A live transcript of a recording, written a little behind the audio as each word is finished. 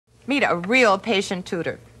Meet a real patient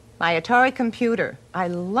tutor. My Atari computer. I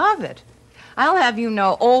love it. I'll have you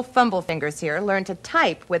know old Fumblefingers here learn to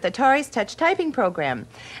type with Atari's touch typing program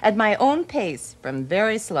at my own pace, from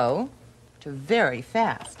very slow to very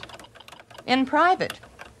fast. In private.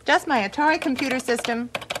 Just my Atari computer system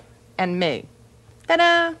and me.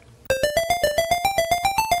 Ta-da!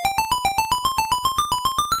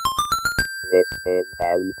 This is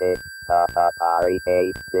Teased, the Atari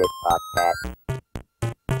teased podcast.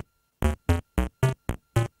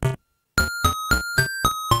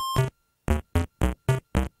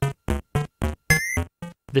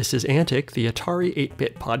 This is Antic, the Atari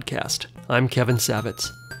 8-Bit podcast. I'm Kevin Savitz.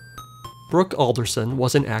 Brooke Alderson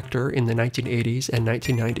was an actor in the 1980s and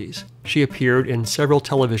 1990s. She appeared in several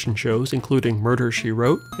television shows including Murder, She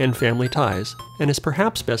Wrote and Family Ties, and is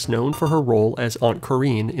perhaps best known for her role as Aunt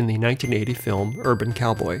Corene in the 1980 film Urban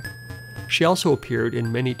Cowboy. She also appeared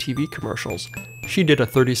in many TV commercials. She did a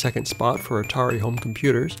 30-second spot for Atari home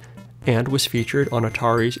computers and was featured on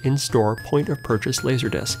Atari's in-store point-of-purchase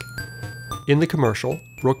laserdisc. In the commercial,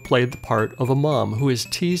 Brooke played the part of a mom who is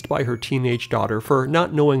teased by her teenage daughter for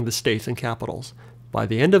not knowing the states and capitals. By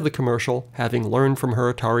the end of the commercial, having learned from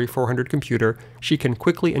her Atari 400 computer, she can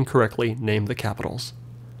quickly and correctly name the capitals.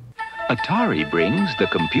 Atari brings the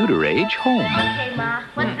computer age home. Okay, Ma,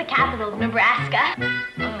 what's the capital of Nebraska?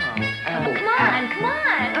 Come on.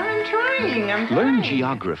 I'm trying. Learn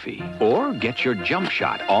geography or get your jump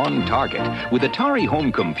shot on target. With Atari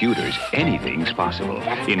home computers, anything's possible.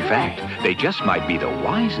 In fact, they just might be the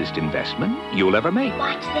wisest investment you'll ever make.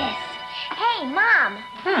 Watch this. Hey, Mom.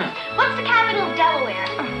 What's the capital of Delaware?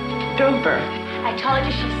 Dover. I told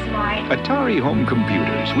you she's smart. Atari home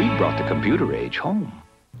computers. We brought the computer age home.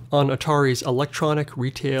 On Atari's Electronic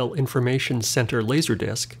Retail Information Center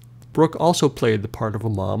laserdisc, Brooke also played the part of a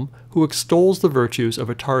mom who extols the virtues of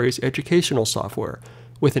Atari's educational software,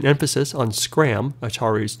 with an emphasis on Scram,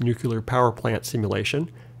 Atari's nuclear power plant simulation,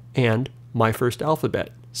 and My First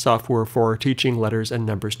Alphabet, software for teaching letters and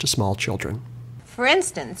numbers to small children. For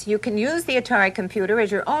instance, you can use the Atari computer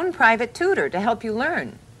as your own private tutor to help you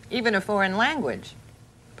learn, even a foreign language.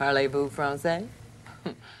 Parlez-vous français?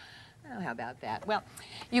 Well, how about that? Well,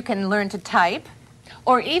 you can learn to type,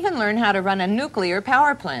 or even learn how to run a nuclear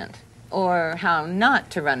power plant, or how not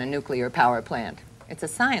to run a nuclear power plant. It's a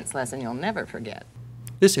science lesson you'll never forget.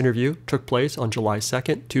 This interview took place on July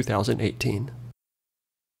 2nd, 2018.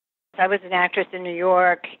 I was an actress in New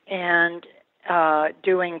York and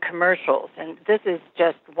doing commercials, and this is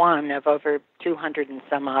just one of over 200 and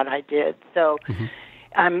some odd I did. So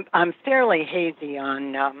I'm fairly hazy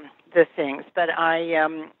on the things, but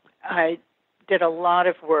I did a lot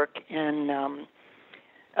of work in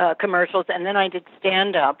commercials, and then I did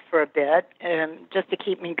stand-up for a bit, just to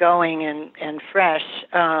keep me going and fresh,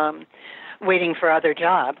 waiting for other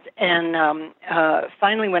jobs. And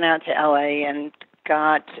finally went out to L.A. and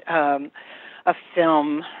got a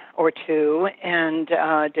film or two, and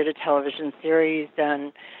did a television series,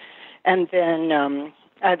 and then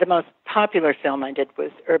the most popular film I did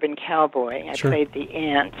was Urban Cowboy. I played the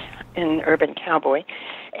aunt in Urban Cowboy.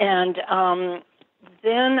 And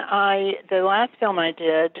then the last film I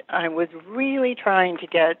did, I was really trying to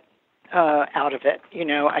get out of it. You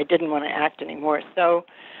know, I didn't want to act anymore. So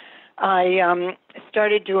I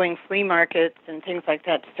started doing flea markets and things like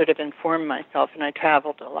that to sort of inform myself, and I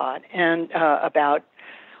traveled a lot, and about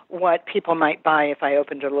what people might buy if I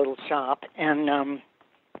opened a little shop. And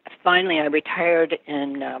finally, I retired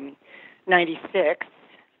in 96.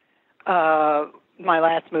 My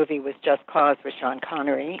last movie was Just Cause with Sean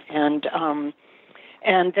Connery, and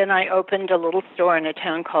then I opened a little store in a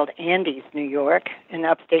town called Andes, New York, in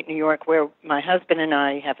upstate New York, where my husband and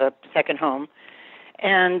I have a second home.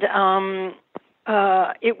 And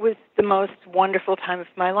it was the most wonderful time of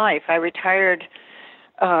my life. I retired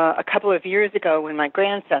a couple of years ago when my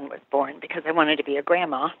grandson was born because I wanted to be a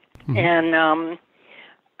grandma, and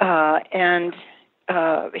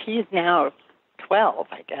he's now 12,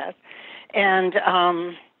 I guess. And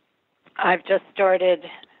I've just started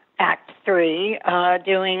Act 3,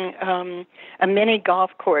 doing a mini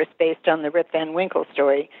golf course based on the Rip Van Winkle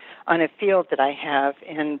story on a field that I have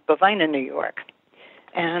in Bovina, New York.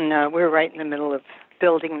 And we're right in the middle of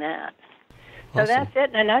building that. So that's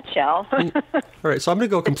it in a nutshell. All right, so I'm going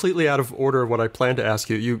to go completely out of order of what I planned to ask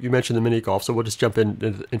you. You mentioned the mini golf, so we'll just jump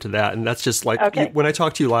into that. And that's just like, when I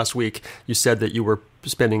talked to you last week, you said that you were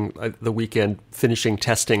spending the weekend finishing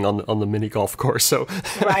testing on the mini golf course. So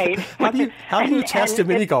right. how do you test a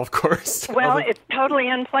mini golf course? Well, it's totally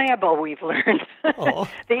unplayable, we've learned.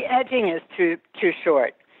 The edging is too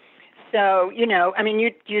short. So, I mean,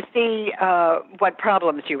 you see what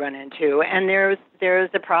problems you run into, and there's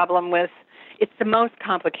a problem with, it's the most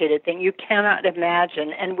complicated thing. You cannot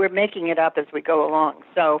imagine, and we're making it up as we go along.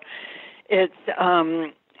 So it's,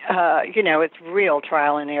 it's real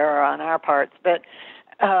trial and error on our parts. But,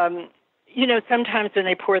 sometimes when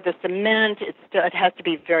they pour the cement, it has to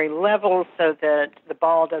be very level so that the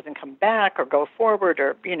ball doesn't come back or go forward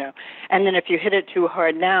or, and then if you hit it too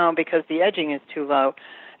hard now because the edging is too low,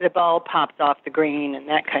 the ball pops off the green and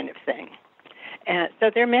that kind of thing. And so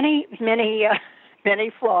there are many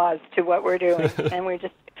flaws to what we're doing, and we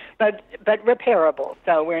just, but repairable.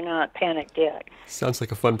 So we're not panicked yet. Sounds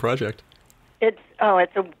like a fun project. It's so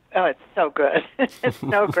good. It's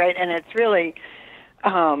so great, and it's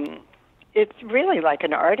really like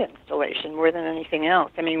an art installation more than anything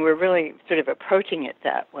else. I mean, we're really sort of approaching it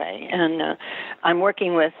that way. And I'm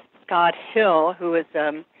working with Scott Hill, who is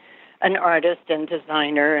an artist and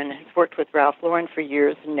designer and has worked with Ralph Lauren for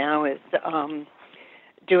years and now is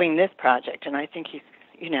doing this project. And I think he's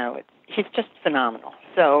just phenomenal.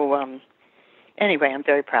 So anyway, I'm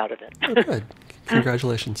very proud of it. Oh, good.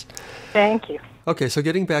 Congratulations. Thank you. Okay, so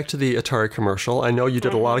getting back to the Atari commercial, I know you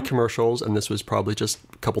did a lot of commercials, and this was probably just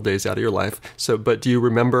a couple days out of your life. So, but do you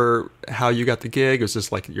remember how you got the gig? Was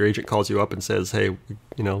this like your agent calls you up and says, hey,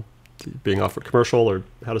 being offered commercial, or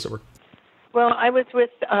how does it work? Well, I was with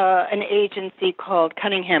an agency called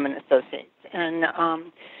Cunningham and Associates, and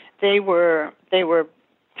they were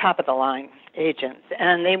top of the line agents,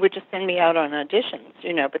 and they would just send me out on auditions,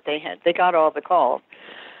 but they got all the calls.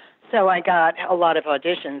 So I got a lot of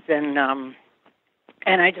auditions, and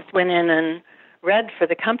I just went in and read for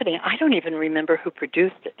the company. I don't even remember who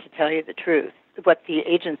produced it, to tell you the truth, what the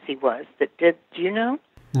agency was that did. Do you know?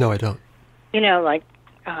 No, I don't.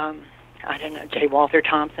 I don't know, J. Walter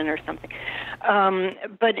Thompson or something.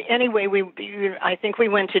 But anyway, I think we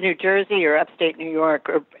went to New Jersey or upstate New York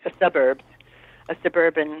or a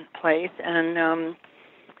suburban place,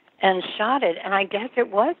 and shot it. And I guess it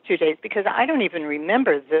was 2 days because I don't even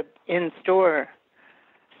remember the in-store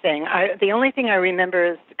thing. The only thing I remember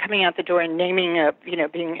is coming out the door and naming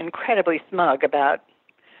being incredibly smug about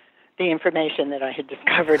the information that I had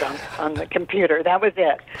discovered on the computer. That was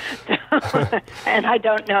it. And I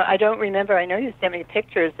don't remember. I know you sent me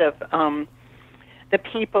pictures of the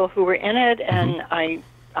people who were in it, and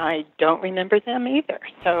I don't remember them either.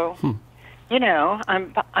 So,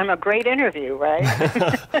 I'm a great interview, right?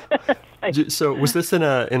 So was this in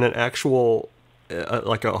an actual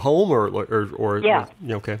like a home or yeah.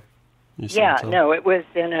 Okay. No, it was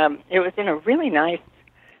in a really nice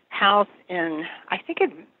house in, I think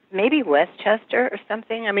it maybe Westchester or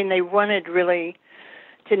something. I mean, they wanted really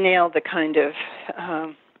to nail the kind of,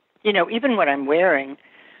 even what I'm wearing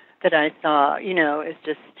that I saw, is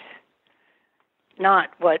just not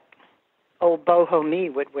what old boho me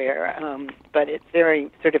would wear, but it's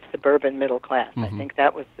very sort of suburban middle class. I think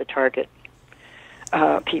that was the target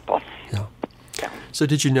people. Yeah. So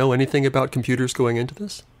did you know anything about computers going into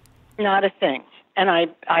this? Not a thing. And I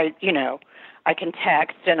can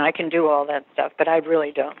text and I can do all that stuff, but I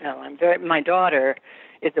really don't know. My daughter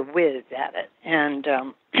is a whiz at it, and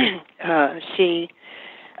she,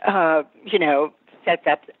 sets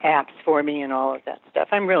up apps for me and all of that stuff.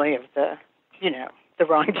 I'm really of the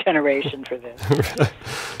wrong generation for this.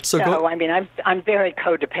 I'm very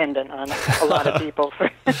codependent on a lot of people.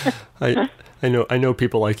 I know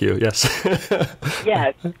people like you. Yes.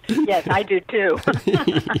 Yes, I do too.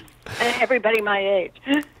 Everybody my age.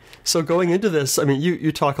 So going into this, I mean,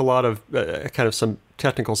 you talk a lot of kind of some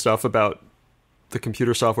technical stuff about the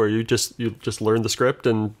computer software. You just learned the script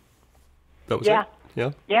and that was it?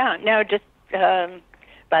 Yeah. Yeah. No, just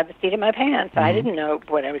by the seat of my pants. I didn't know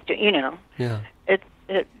what I was doing. Yeah.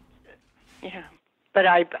 But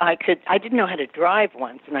I didn't know how to drive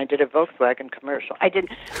once, and I did a Volkswagen commercial.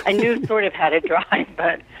 I knew sort of how to drive,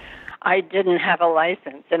 but I didn't have a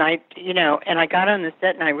license. And I got on the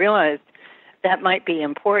set and I realized that might be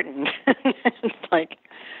important. It's like,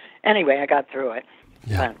 anyway, I got through it.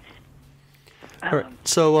 Yeah. All right.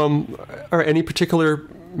 So, are any particular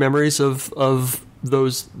memories of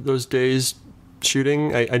those days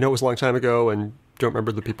shooting? I know it was a long time ago and don't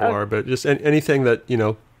remember who the people are, but just anything that,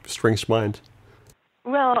 springs to mind.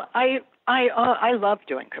 Well, I love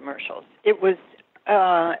doing commercials. It was,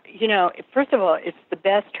 first of all, it's the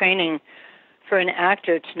best training for an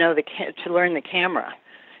actor to learn the camera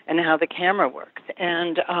and how the camera works.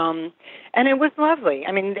 And it was lovely.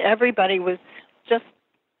 I mean, everybody was just,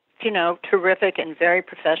 terrific and very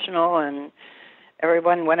professional, and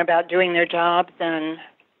everyone went about doing their jobs and,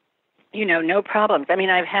 no problems. I mean,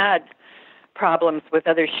 I've had problems with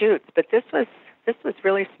other shoots, but this was this was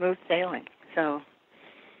really smooth sailing. So,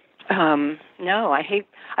 no,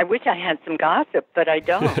 I wish I had some gossip, but I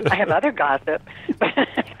don't. I have other gossip,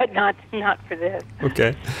 but not for this.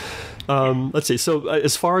 Okay. Let's see. So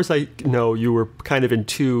as far as I know, you were kind of in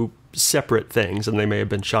two separate things, and they may have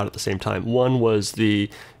been shot at the same time. One was the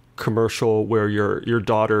commercial where your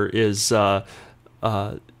daughter is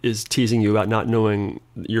teasing you about not knowing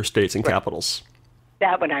your states and capitals.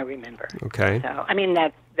 That one I remember. Okay. So I mean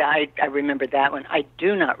I remember that one. I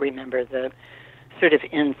do not remember the sort of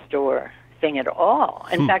in-store thing at all.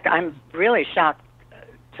 In fact, I'm really shocked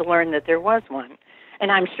to learn that there was one.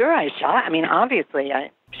 And I'm sure I shot. I mean, obviously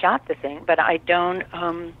I shot the thing, but I don't.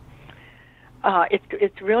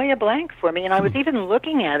 It's really a blank for me. And I was even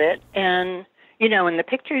looking at it, and in the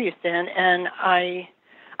picture you sent, and I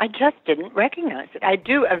just didn't recognize it. I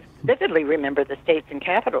do vividly remember the states and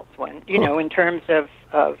capitals one, in terms of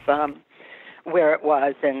where it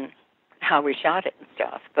was and how we shot it and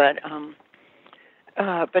stuff. But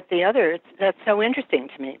the other, that's so interesting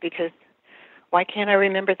to me, because why can't I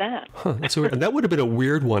remember that? Huh, that's weird. And that would have been a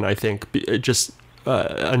weird one, I think, just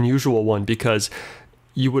unusual one, because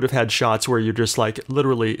you would have had shots where you just like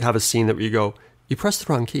literally have a scene that where you go, you pressed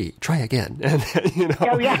the wrong key, try again, and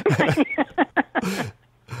Oh yeah.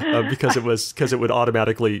 because it would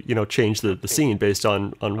automatically change the scene based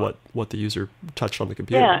on what the user touched on the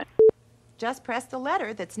computer. Yeah. Just press the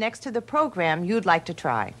letter that's next to the program you'd like to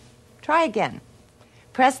try. Try again.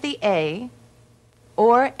 Press the A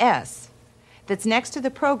or S that's next to the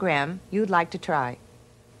program you'd like to try.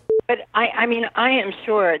 But I mean, I am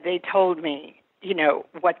sure they told me,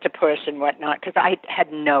 what to push and what not, because I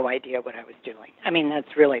had no idea what I was doing. I mean,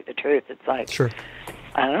 that's really the truth. It's like, sure.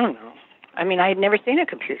 I don't know. I mean, I had never seen a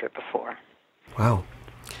computer before. Wow.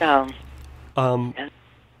 So. All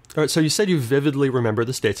right. So you said you vividly remember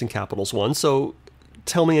the states and capitals one. So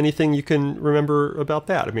tell me anything you can remember about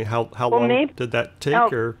that. I mean, how long did that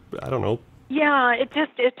take, or I don't know. Yeah, it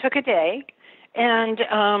took a day, and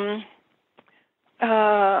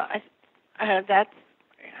that's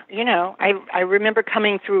I remember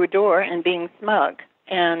coming through a door and being smug,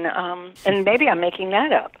 and maybe I'm making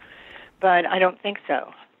that up, but I don't think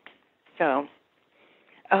so. So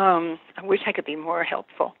I wish I could be more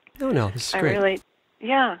helpful. No, this is great. I really,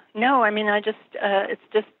 yeah, no, I mean, I just it's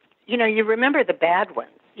just you remember the bad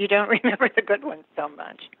ones. You don't remember the good ones so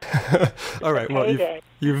much. All right. Well,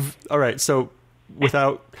 you've all right. So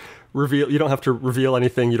without reveal, you don't have to reveal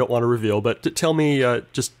anything you don't want to reveal. But tell me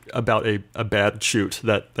just about a bad shoot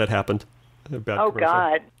that happened. Oh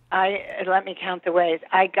God! Let me count the ways.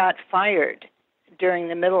 I got fired during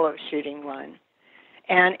the middle of shooting one,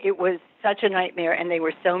 and it was such a nightmare. And they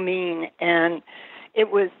were so mean. And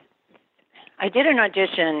it was. I did an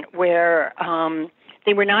audition where.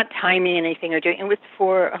 They were not timing anything or doing. It was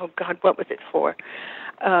for, oh God, what was it for?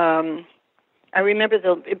 I remember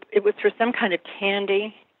it was for some kind of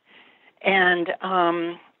candy, and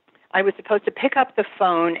I was supposed to pick up the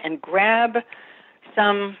phone and grab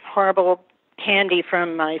some horrible candy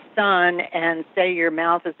from my son and say your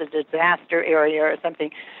mouth is a disaster area or something,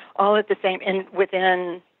 all at the same, and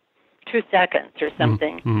within 2 seconds or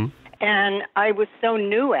something. Mm-hmm. And I was so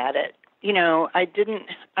new at it.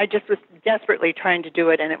 I just was desperately trying to do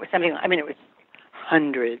it, and it was something, I mean, it was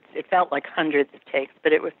hundreds. It felt like hundreds of takes,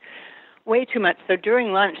 but it was way too much. So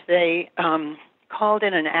during lunch, they called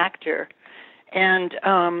in an actor, and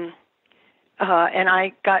I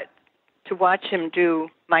got to watch him do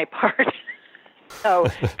my part, so,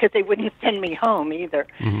 because they wouldn't send me home either.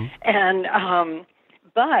 Mm-hmm. And,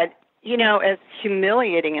 but, as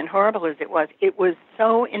humiliating and horrible as it was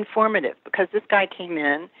so informative, because this guy came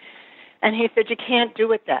in, and he said, you can't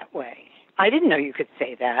do it that way. I didn't know you could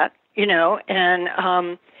say that,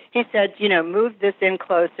 and he said, move this in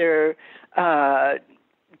closer,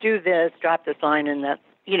 do this, drop this line, and that's,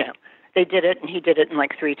 they did it, and he did it in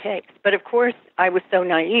like 3 takes. But of course, I was so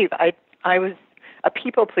naive. I was a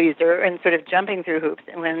people pleaser and sort of jumping through hoops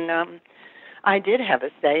when I did have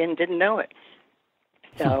a say and didn't know it.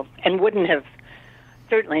 So, and wouldn't have,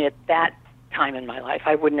 certainly at that time in my life,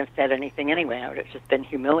 I wouldn't have said anything anyway. I would have just been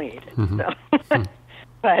humiliated. Mm-hmm. So,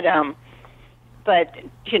 but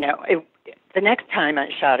the next time I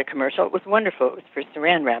shot a commercial, it was wonderful. It was for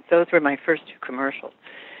Saran Wrap. Those were my first 2 commercials,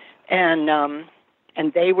 and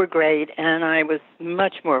they were great. And I was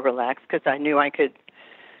much more relaxed because I knew I could,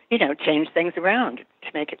 change things around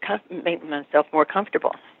to make myself more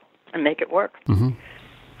comfortable and make it work. Mm-hmm.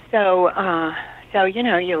 So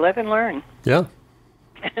you live and learn. Yeah.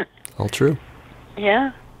 All true.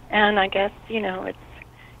 Yeah, and I guess, it's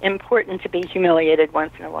important to be humiliated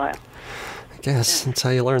once in a while. guess that's how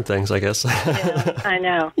you learn things, I guess. Yeah, I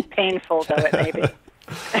know. Painful, though it may be.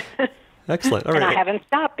 Excellent. All right. And I haven't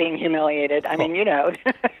stopped being humiliated. I mean,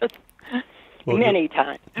 Well, many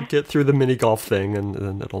times. Get through the mini golf thing, and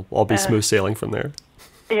then it'll all be smooth sailing from there.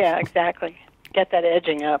 Yeah, exactly. Get that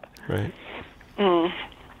edging up. Right. All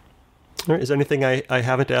right. Is there anything I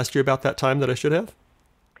haven't asked you about that time that I should have?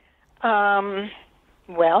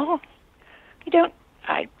 Well,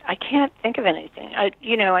 I can't think of anything. I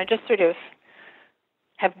just sort of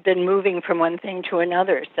have been moving from one thing to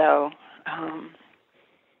another. So,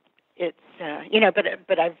 it's,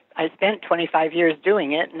 but I spent 25 years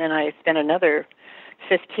doing it, and then I spent another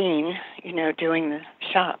 15, doing the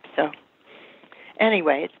shop. So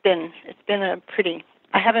anyway, it's been a pretty,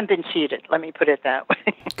 I haven't been cheated. Let me put it that way.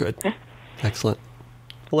 Good. Excellent.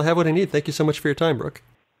 Well, I have what I need. Thank you so much for your time, Brooke.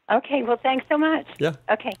 Okay. Well, thanks so much. Yeah.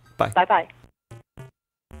 Okay. Bye. Bye-bye.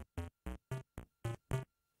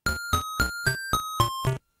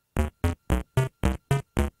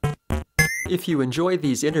 If you enjoy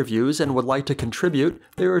these interviews and would like to contribute,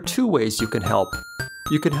 there are two ways you can help.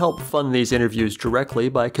 You can help fund these interviews directly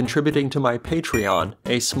by contributing to my Patreon.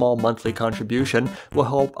 A small monthly contribution will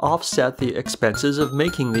help offset the expenses of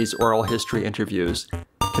making these oral history interviews.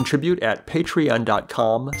 Contribute at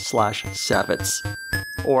patreon.com/Savitz.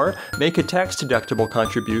 Or make a tax-deductible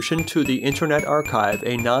contribution to the Internet Archive,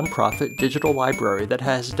 a nonprofit digital library that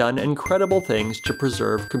has done incredible things to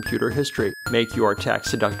preserve computer history. Make your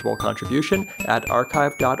tax-deductible contribution at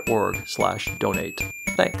archive.org/donate.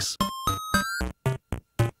 Thanks.